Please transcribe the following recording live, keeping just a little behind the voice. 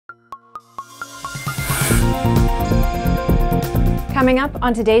Coming up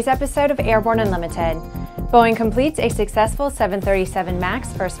on today's episode of Airborne Unlimited, Boeing completes a successful 737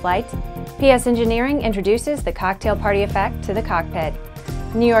 MAX first flight. PS Engineering introduces the cocktail party effect to the cockpit.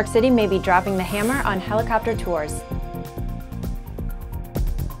 New York City may be dropping the hammer on helicopter tours.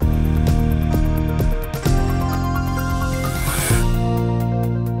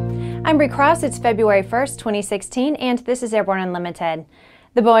 I'm Bree Cross. It's February 1st, 2016, and this is Airborne Unlimited.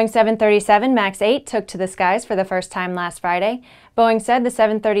 The Boeing 737 MAX 8 took to the skies for the first time last Friday. Boeing said the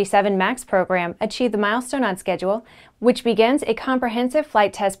 737 MAX program achieved the milestone on schedule, which begins a comprehensive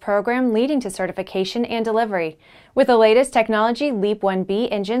flight test program leading to certification and delivery. With the latest technology LEAP-1B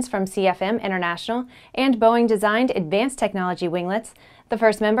engines from CFM International and Boeing-designed advanced technology winglets, the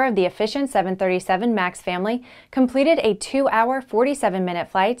first member of the efficient 737 MAX family completed a 2-hour,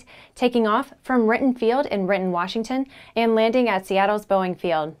 47-minute flight, taking off from Renton Field in Renton, Washington, and landing at Seattle's Boeing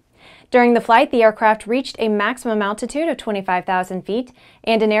Field. During the flight, the aircraft reached a maximum altitude of 25,000 feet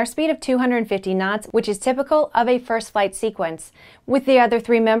and an airspeed of 250 knots, which is typical of a first flight sequence. With the other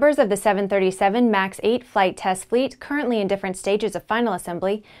 3 members of the 737 MAX 8 flight test fleet currently in different stages of final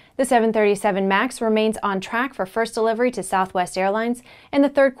assembly, the 737 MAX remains on track for first delivery to Southwest Airlines in the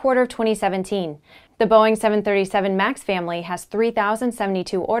third quarter of 2017. The Boeing 737 MAX family has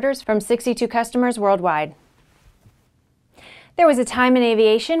 3,072 orders from 62 customers worldwide. There was a time in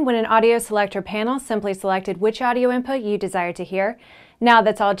aviation when an audio selector panel simply selected which audio input you desired to hear. Now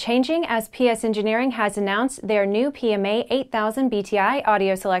that's all changing, as PS Engineering has announced their new PMA 8000 BTI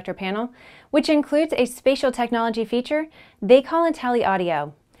audio selector panel, which includes a spatial technology feature they call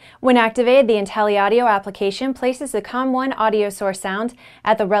IntelliAudio. When activated, the IntelliAudio application places the COM1 audio source sound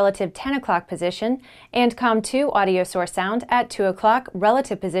at the relative 10 o'clock position and COM2 audio source sound at 2 o'clock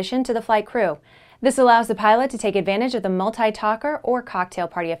relative position to the flight crew. This allows the pilot to take advantage of the multi-talker or cocktail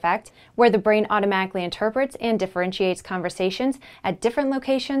party effect, where the brain automatically interprets and differentiates conversations at different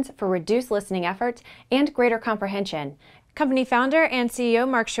locations for reduced listening effort and greater comprehension. Company founder and CEO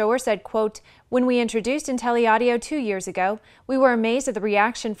Mark Schoer said, quote, "When we introduced IntelliAudio 2 years ago, we were amazed at the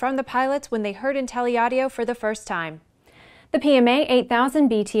reaction from the pilots when they heard IntelliAudio for the first time." The PMA 8000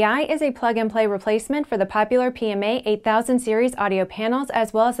 BTI is a plug-and-play replacement for the popular PMA 8000 series audio panels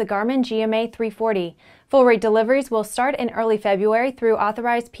as well as the Garmin GMA 340. Full-rate deliveries will start in early February through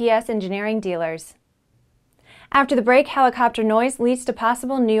authorized PS Engineering dealers. After the break, helicopter noise leads to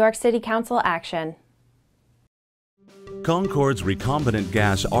possible New York City Council action. Concorde's recombinant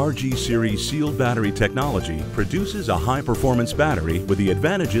gas RG series sealed battery technology produces a high-performance battery with the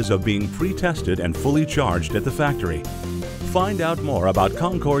advantages of being pre-tested and fully charged at the factory. Find out more about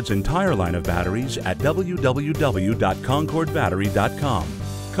Concorde's entire line of batteries at www.concordebattery.com.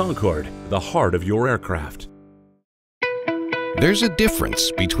 Concorde, the heart of your aircraft. There's a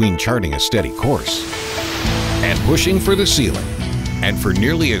difference between charting a steady course and pushing for the ceiling. And for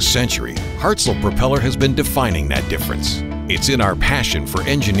nearly a century, Hartzell Propeller has been defining that difference. It's in our passion for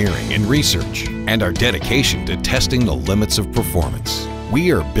engineering and research and our dedication to testing the limits of performance.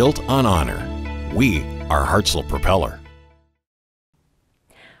 We are built on honor. We are Hartzell Propeller.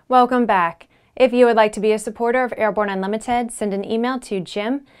 Welcome back. If you would like to be a supporter of Airborne Unlimited, send an email to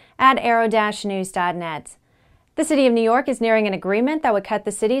jim@aero-news.net. The City of New York is nearing an agreement that would cut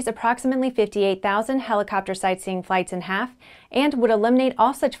the city's approximately 58,000 helicopter sightseeing flights in half and would eliminate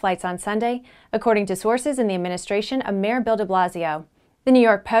all such flights on Sunday, according to sources in the administration of Mayor Bill de Blasio. The New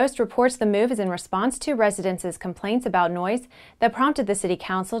York Post reports the move is in response to residents' complaints about noise that prompted the City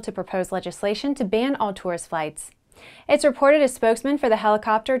Council to propose legislation to ban all tourist flights. It's reported a spokesman for the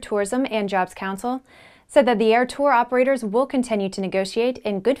Helicopter, Tourism, and Jobs Council said that the air tour operators will continue to negotiate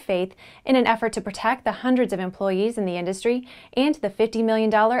in good faith in an effort to protect the hundreds of employees in the industry and the $50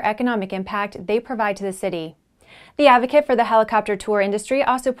 million economic impact they provide to the city. The advocate for the helicopter tour industry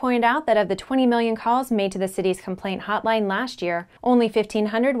also pointed out that of the 20 million calls made to the city's complaint hotline last year, only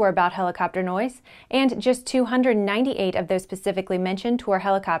 1,500 were about helicopter noise, and just 298 of those specifically mentioned tour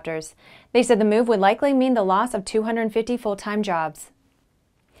helicopters. They said the move would likely mean the loss of 250 full-time jobs.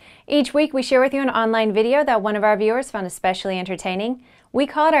 Each week, we share with you an online video that one of our viewers found especially entertaining. We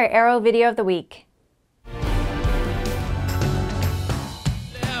call it our Aero Video of the Week.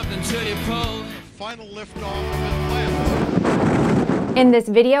 Final liftoff. In this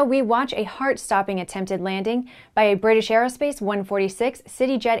video, we watch a heart-stopping attempted landing by a British Aerospace 146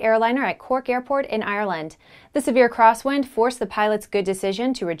 Cityjet airliner at Cork Airport in Ireland. The severe crosswind forced the pilot's good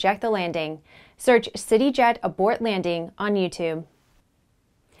decision to reject the landing. Search Cityjet abort landing on YouTube.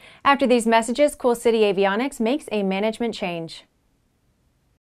 After these messages, Cool City Avionics makes a management change.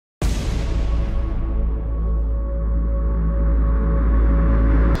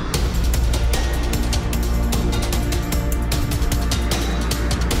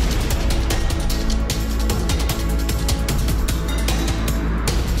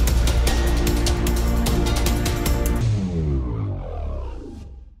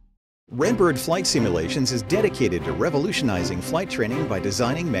 Redbird Flight Simulations is dedicated to revolutionizing flight training by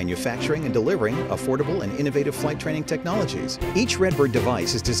designing, manufacturing, and delivering affordable and innovative flight training technologies. Each Redbird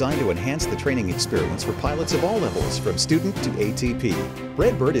device is designed to enhance the training experience for pilots of all levels, from student to ATP.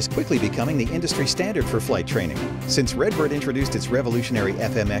 Redbird is quickly becoming the industry standard for flight training. Since Redbird introduced its revolutionary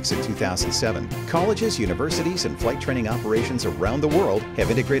FMX in 2007, colleges, universities, and flight training operations around the world have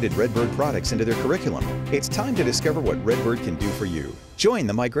integrated Redbird products into their curriculum. It's time to discover what Redbird can do for you. Join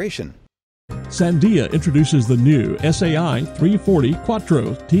the migration. Sandia introduces the new SAI 340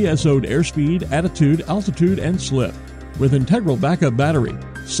 Quattro TSO'd airspeed, attitude, altitude, and slip. With integral backup battery,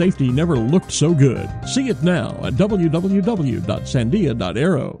 safety never looked so good. See it now at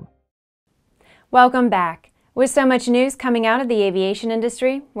www.sandia.aero. Welcome back. With so much news coming out of the aviation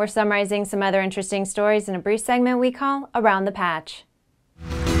industry, we're summarizing some other interesting stories in a brief segment we call Around the Patch.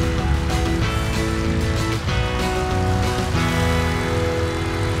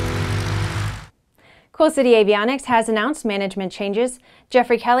 Cool City Avionics has announced management changes.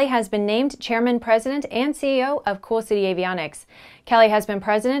 Jeffrey Kelly has been named Chairman, President, and CEO of Cool City Avionics. Kelly has been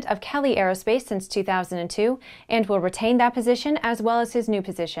President of Kelly Aerospace since 2002 and will retain that position as well as his new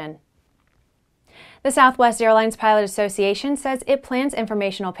position. The Southwest Airlines Pilot Association says it plans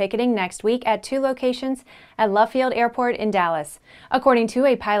informational picketing next week at 2 locations at Love Field Airport in Dallas. According to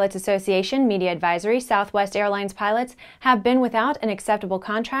a Pilots Association media advisory, Southwest Airlines pilots have been without an acceptable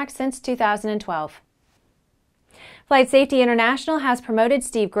contract since 2012. FlightSafety International has promoted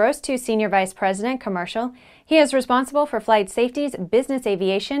Steve Gross to Senior Vice President Commercial. He is responsible for FlightSafety's business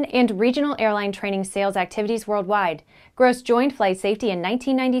aviation and regional airline training sales activities worldwide. Gross joined FlightSafety in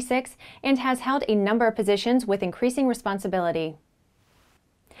 1996 and has held a number of positions with increasing responsibility.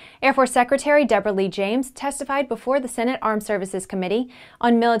 Air Force Secretary Deborah Lee James testified before the Senate Armed Services Committee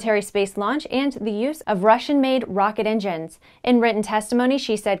on military space launch and the use of Russian-made rocket engines. In written testimony,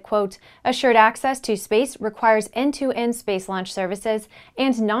 she said, quote, "Assured access to space requires end-to-end space launch services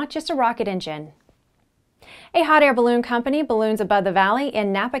and not just a rocket engine." A hot air balloon company, Balloons Above the Valley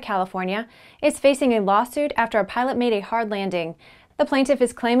in Napa, California, is facing a lawsuit after a pilot made a hard landing. The plaintiff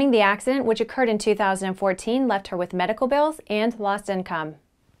is claiming the accident, which occurred in 2014, left her with medical bills and lost income.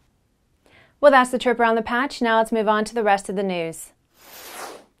 Well, that's the trip around the patch. Now let's move on to the rest of the news.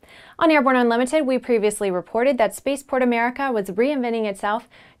 On Airborne Unlimited, we previously reported that Spaceport America was reinventing itself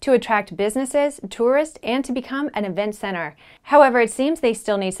to attract businesses, tourists, and to become an event center. However, it seems they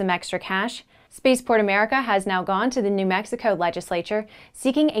still need some extra cash. Spaceport America has now gone to the New Mexico legislature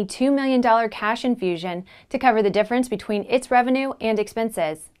seeking a $2 million cash infusion to cover the difference between its revenue and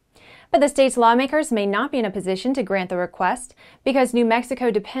expenses. But the state's lawmakers may not be in a position to grant the request because New Mexico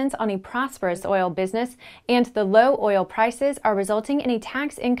depends on a prosperous oil business and the low oil prices are resulting in a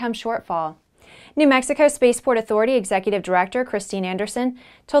tax income shortfall. New Mexico Spaceport Authority Executive Director Christine Anderson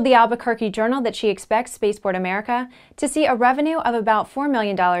told the Albuquerque Journal that she expects Spaceport America to see a revenue of about $4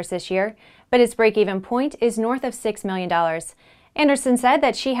 million this year, but its break-even point is north of $6 million. Anderson said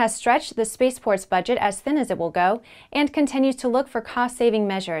that she has stretched the spaceport's budget as thin as it will go and continues to look for cost-saving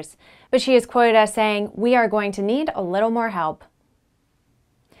measures. But she is quoted as saying, "We are going to need a little more help."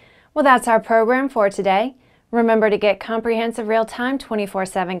 Well, that's our program for today. Remember to get comprehensive real-time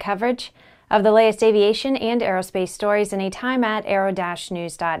 24/7 coverage of the latest aviation and aerospace stories anytime at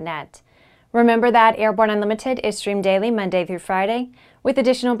aero-news.net. Remember that Airborne Unlimited is streamed daily Monday through Friday with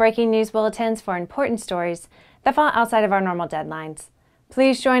additional breaking news bulletins for important stories that fall outside of our normal deadlines.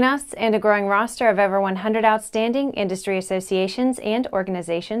 Please join us and a growing roster of over 100 outstanding industry associations and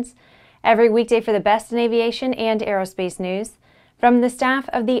organizations every weekday for the best in aviation and aerospace news from the staff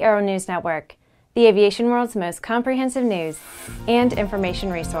of the Aero-News Network, the aviation world's most comprehensive news and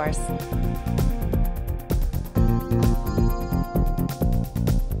information resource.